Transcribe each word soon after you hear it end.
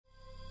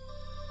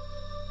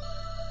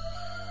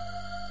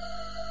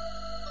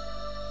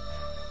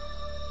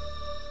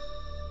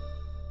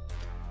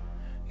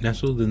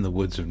Nestled in the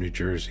woods of New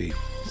Jersey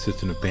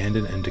sits an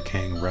abandoned and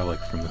decaying relic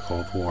from the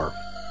Cold War.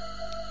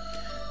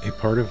 A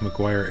part of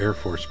McGuire Air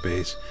Force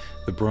Base,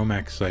 the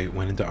BOMARC site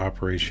went into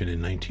operation in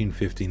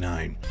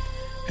 1959,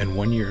 and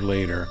 1 year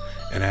later,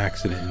 an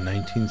accident in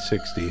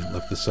 1960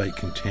 left the site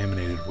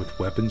contaminated with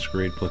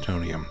weapons-grade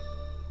plutonium.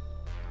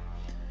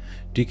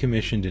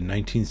 Decommissioned in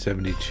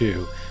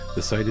 1972,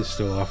 the site is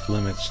still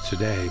off-limits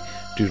today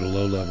due to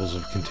low levels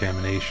of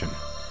contamination.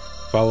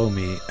 Follow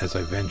me as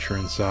I venture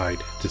inside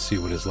to see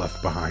what is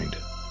left behind.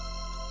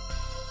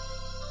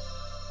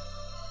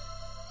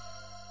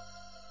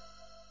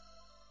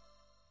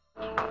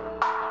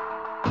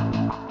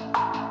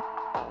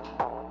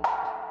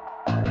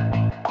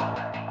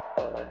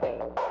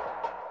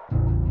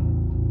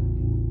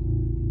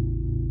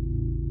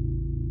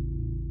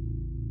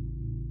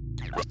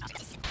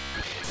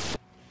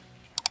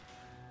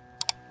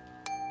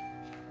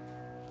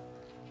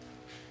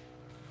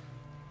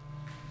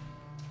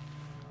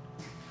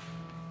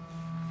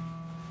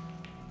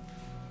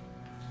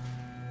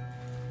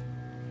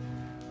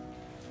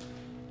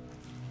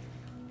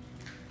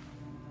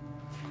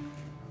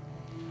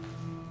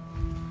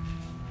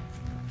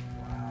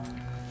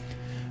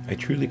 I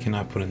truly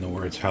cannot put into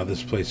words how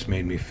this place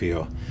made me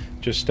feel.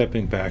 Just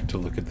stepping back to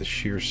look at the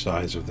sheer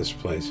size of this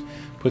place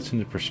puts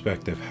into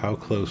perspective how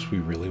close we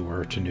really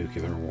were to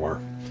nuclear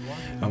war.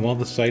 And while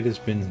the site has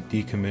been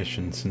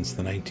decommissioned since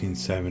the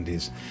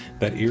 1970s,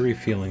 that eerie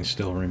feeling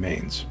still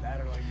remains.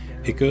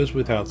 It goes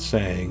without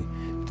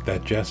saying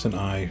that Jess and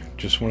I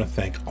just want to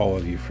thank all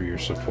of you for your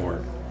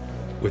support.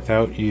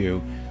 Without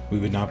you, we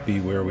would not be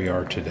where we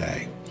are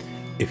today.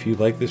 If you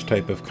like this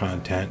type of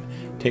content,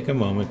 take a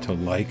moment to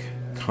like,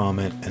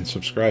 comment, and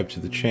subscribe to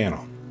the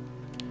channel.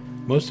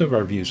 Most of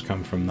our views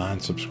come from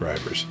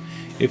non-subscribers.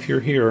 If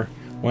you're here,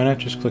 why not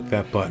just click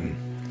that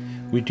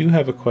button? We do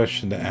have a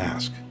question to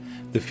ask.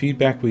 The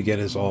feedback we get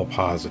is all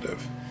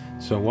positive,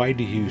 so why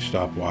do you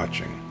stop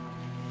watching?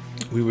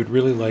 We would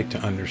really like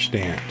to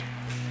understand.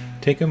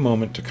 Take a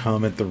moment to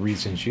comment the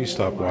reasons you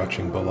stopped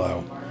watching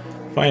below.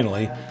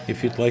 Finally,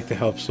 if you'd like to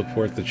help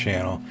support the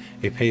channel,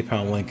 a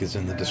PayPal link is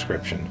in the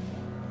description.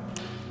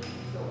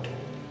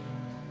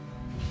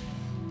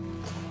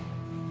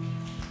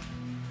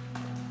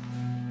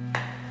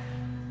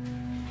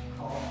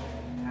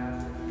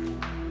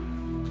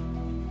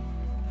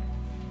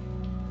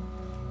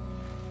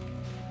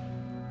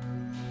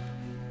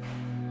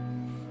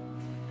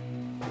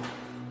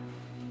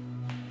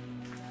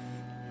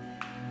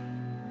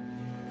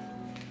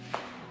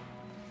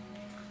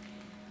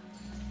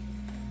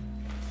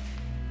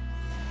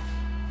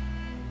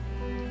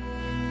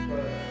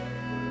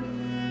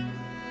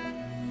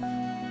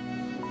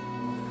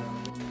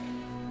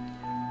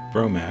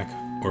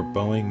 BOMARC, or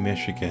Boeing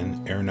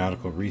Michigan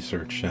Aeronautical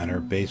Research Center,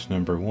 Base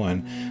Number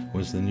 1,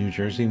 was the New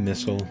Jersey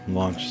missile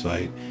launch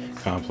site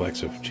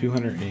complex of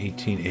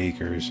 218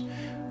 acres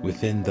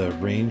within the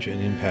range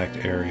and impact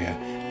area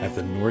at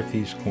the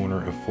northeast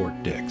corner of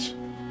Fort Dix.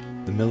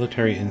 The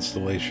military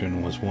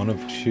installation was one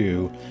of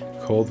two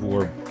Cold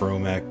War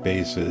BOMARC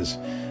bases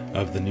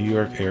of the New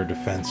York Air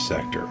Defense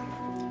Sector.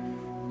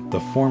 The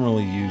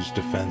formerly used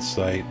defense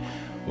site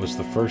was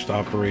the first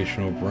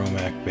operational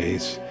BOMARC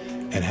base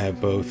and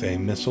had both a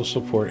missile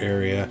support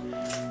area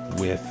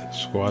with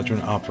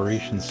Squadron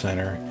Operations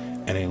Center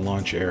and a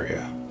launch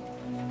area.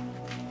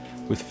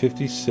 With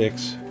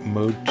 56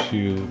 Mode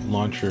 2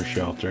 launcher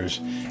shelters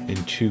in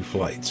 2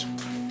 flights.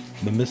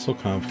 The missile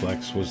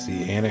complex was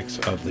the annex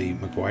of the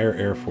McGuire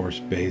Air Force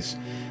Base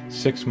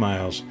 6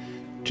 miles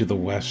to the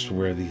west,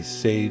 where the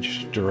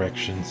Sage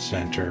Direction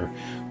Center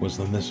was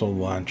the Missile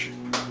Launch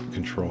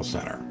Control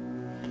Center.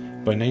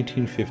 By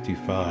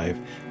 1955,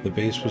 the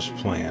base was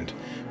planned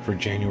for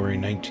January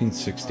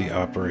 1960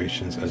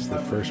 operations as the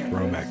first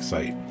BOMARC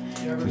site.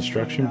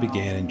 Construction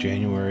began in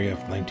January of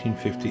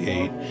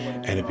 1958,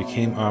 and it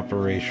became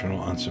operational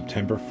on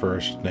September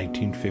 1st,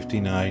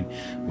 1959,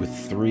 with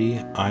 3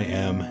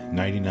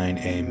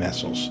 IM-99A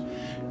missiles,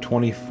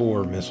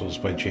 24 missiles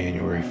by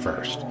January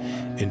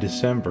 1st. In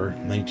December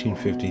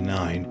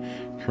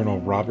 1959, Colonel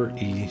Robert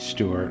E.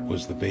 Stewart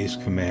was the base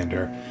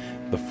commander.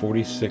 The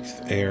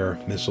 46th Air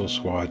Missile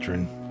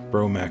Squadron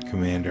BOMARC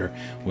commander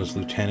was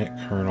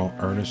Lieutenant Colonel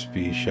Ernest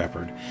B.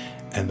 Shepard,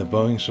 and the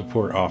Boeing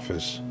Support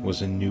Office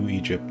was in New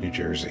Egypt, New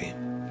Jersey.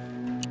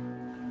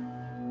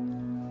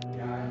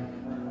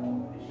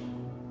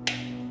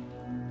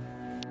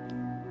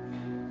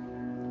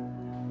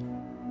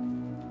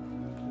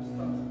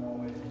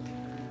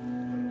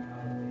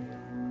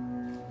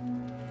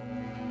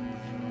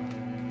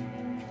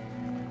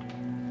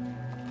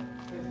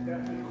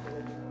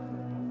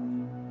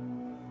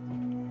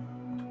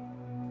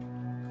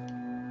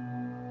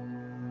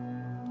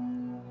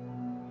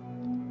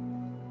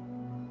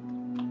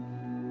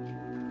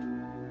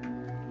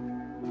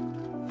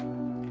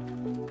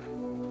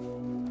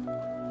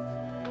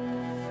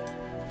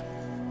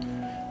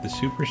 The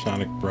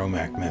supersonic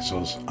BOMARC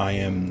missiles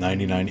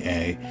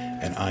IM-99A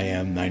and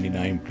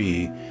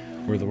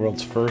IM-99B were the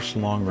world's first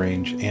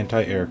long-range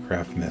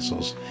anti-aircraft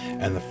missiles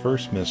and the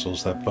first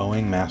missiles that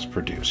Boeing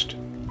mass-produced.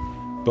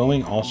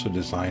 Boeing also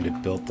designed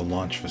and built the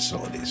launch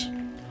facilities.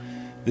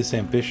 This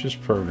ambitious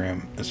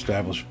program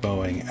established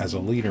Boeing as a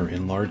leader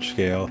in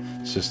large-scale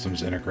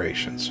systems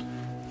integrations.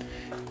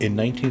 In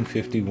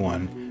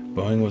 1951,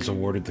 Boeing was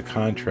awarded the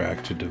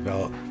contract to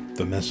develop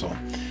the missile,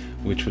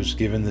 which was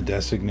given the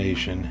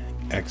designation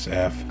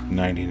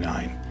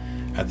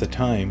XF-99. At the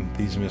time,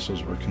 these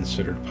missiles were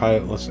considered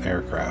pilotless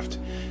aircraft,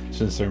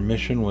 since their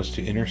mission was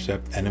to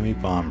intercept enemy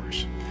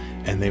bombers,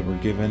 and they were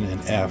given an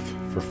F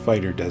for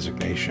fighter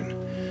designation.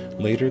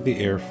 Later, the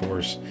Air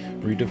Force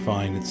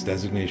redefined its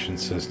designation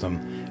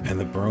system, and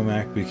the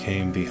BOMARC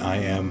became the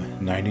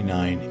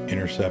IM-99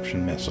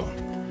 interception missile.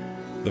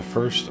 The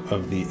first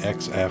of the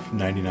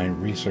XF-99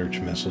 research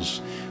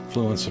missiles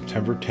flew on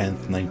September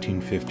 10,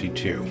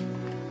 1952.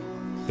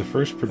 The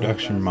first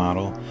production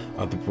model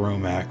of the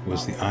BOMARC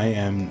was the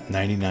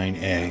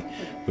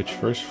IM-99A, which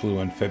first flew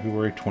on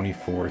February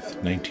 24,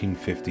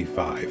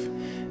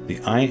 1955. The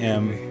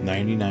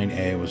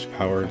IM-99A was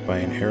powered by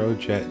an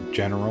Aerojet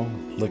General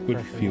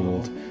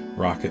liquid-fueled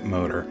rocket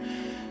motor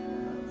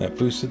that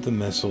boosted the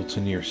missile to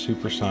near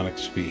supersonic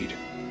speed.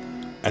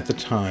 At the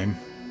time,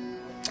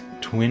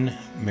 twin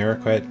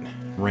Marquette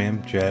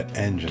ramjet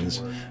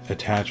engines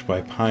attached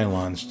by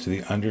pylons to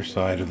the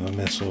underside of the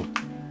missile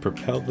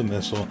propelled the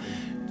missile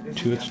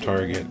to its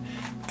target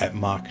at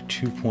Mach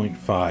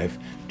 2.5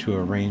 to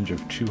a range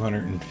of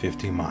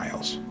 250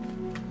 miles.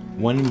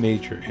 One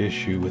major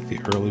issue with the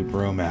early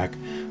BOMARC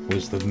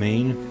was the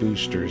main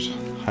booster's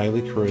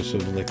highly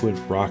corrosive liquid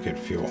rocket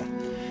fuel.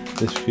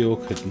 This fuel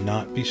could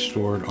not be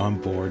stored on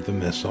board the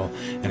missile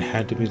and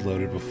had to be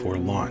loaded before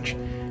launch,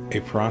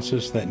 a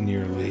process that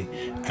nearly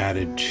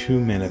added 2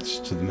 minutes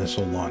to the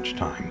missile launch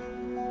time.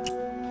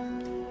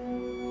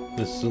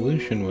 The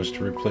solution was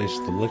to replace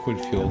the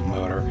liquid-fueled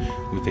motor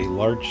with a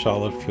large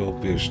solid fuel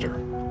booster.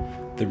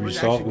 The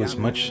result was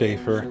much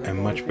safer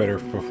and much better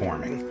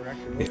performing.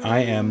 The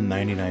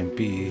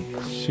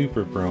IM-99B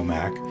Super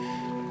BOMARC,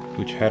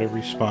 which had a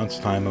response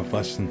time of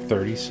less than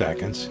 30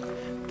 seconds,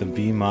 the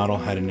B model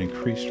had an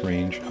increased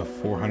range of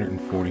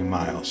 440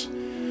 miles.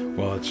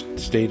 While its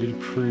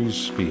stated cruise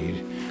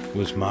speed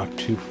was Mach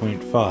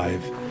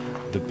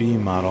 2.5, the B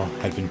model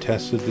had been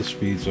tested to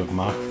speeds of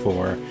Mach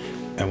 4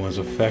 and was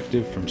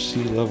effective from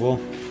sea level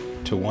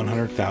to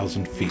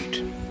 100,000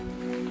 feet.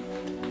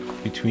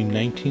 Between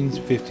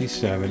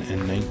 1957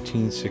 and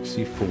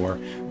 1964,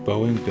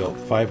 Boeing built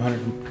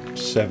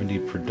 570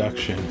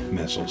 production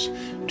missiles,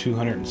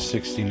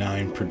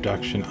 269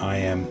 production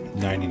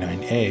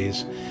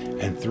IM-99As,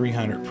 and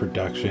 300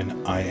 production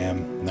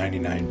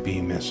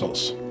IM-99B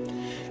missiles,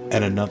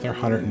 and another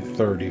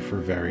 130 for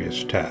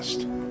various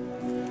tests.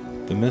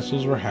 The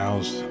missiles were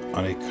housed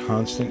on a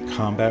constant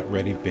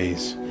combat-ready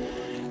base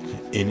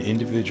in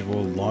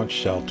individual launch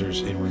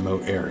shelters in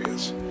remote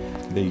areas.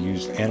 They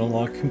used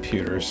analog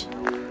computers,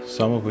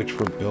 some of which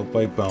were built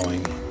by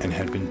Boeing and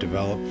had been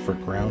developed for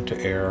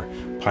ground-to-air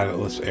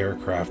pilotless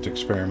aircraft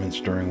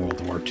experiments during World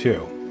War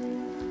II.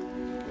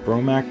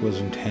 BOMARC was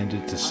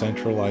intended to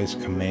centralize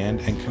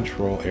command and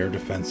control air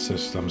defense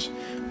systems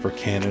for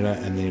Canada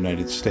and the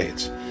United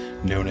States,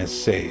 known as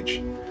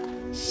SAGE,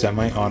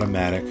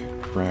 Semi-Automatic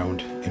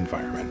Ground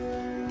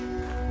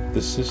Environment.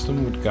 The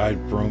system would guide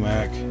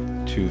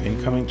BOMARC to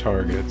incoming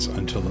targets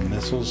until the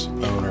missile's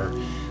owner,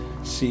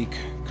 Seek,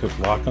 could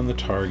lock on the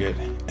target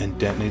and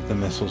detonate the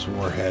missile's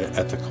warhead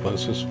at the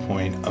closest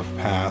point of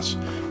pass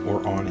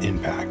or on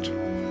impact.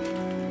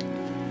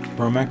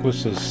 BOMARC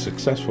was a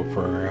successful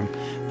program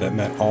that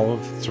met all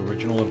of its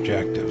original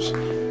objectives,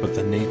 but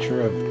the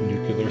nature of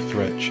nuclear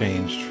threat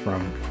changed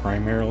from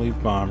primarily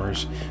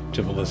bombers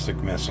to ballistic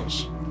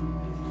missiles.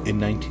 In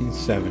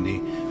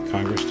 1970,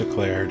 Congress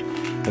declared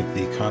that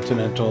the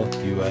Continental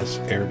U.S.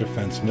 Air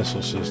Defense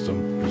Missile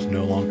System was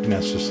no longer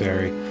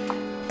necessary,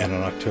 and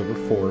on October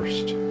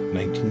 1st,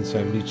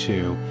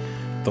 1972,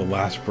 the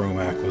last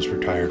BOMARC was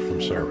retired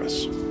from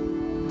service.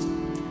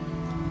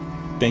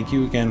 Thank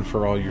you again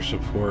for all your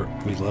support.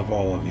 We love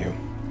all of you.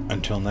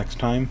 Until next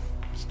time,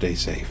 stay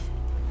safe.